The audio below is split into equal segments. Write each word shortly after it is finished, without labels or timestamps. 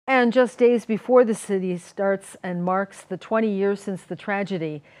And just days before the city starts and marks the 20 years since the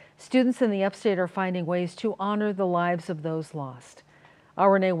tragedy, students in the upstate are finding ways to honor the lives of those lost.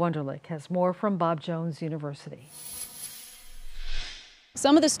 Our Renee Wunderlich has more from Bob Jones University.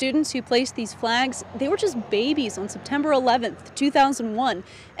 Some of the students who placed these flags, they were just babies on September 11th, 2001,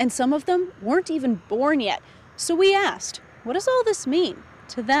 and some of them weren't even born yet. So we asked, what does all this mean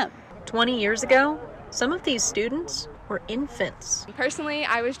to them? 20 years ago, some of these students were infants. Personally,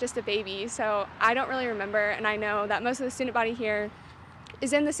 I was just a baby, so I don't really remember, and I know that most of the student body here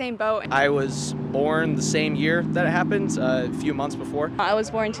is in the same boat. I was born the same year that it happened, a few months before. I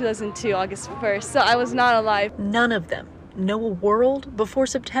was born 2002, August 1st, so I was not alive. None of them know a world before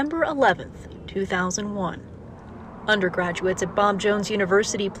September 11th, 2001. Undergraduates at Bob Jones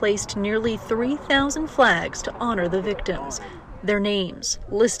University placed nearly 3,000 flags to honor the victims, their names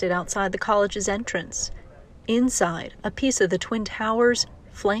listed outside the college's entrance. Inside, a piece of the Twin Towers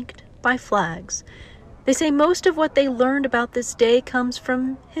flanked by flags. They say most of what they learned about this day comes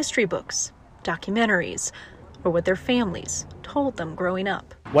from history books, documentaries, or what their families told them growing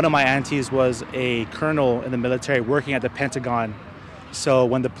up. One of my aunties was a colonel in the military working at the Pentagon. So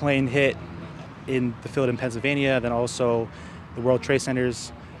when the plane hit in the field in Pennsylvania, then also the World Trade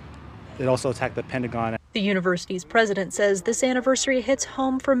Centers, it also attacked the Pentagon. The university's president says this anniversary hits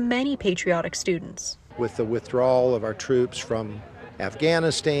home for many patriotic students. With the withdrawal of our troops from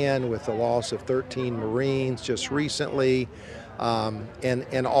Afghanistan, with the loss of 13 Marines just recently,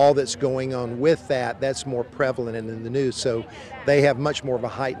 and all that's going on with that, that's more prevalent in the news. So they have much more of a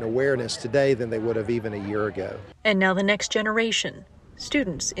heightened awareness today than they would have even a year ago. And now the next generation,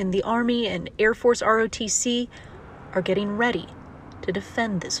 students in the Army and Air Force ROTC, are getting ready to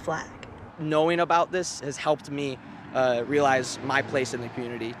defend this flag. Knowing about this has helped me realize my place in the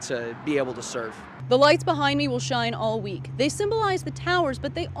community to be able to serve. The lights behind me will shine all week. They symbolize the towers,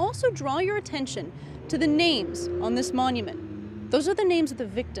 but they also draw your attention to the names on this monument. Those are the names of the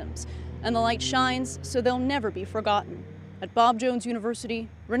victims, and the light shines so they'll never be forgotten. At Bob Jones University,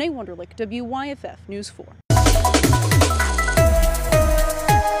 Renee Wunderlich, WYFF News 4.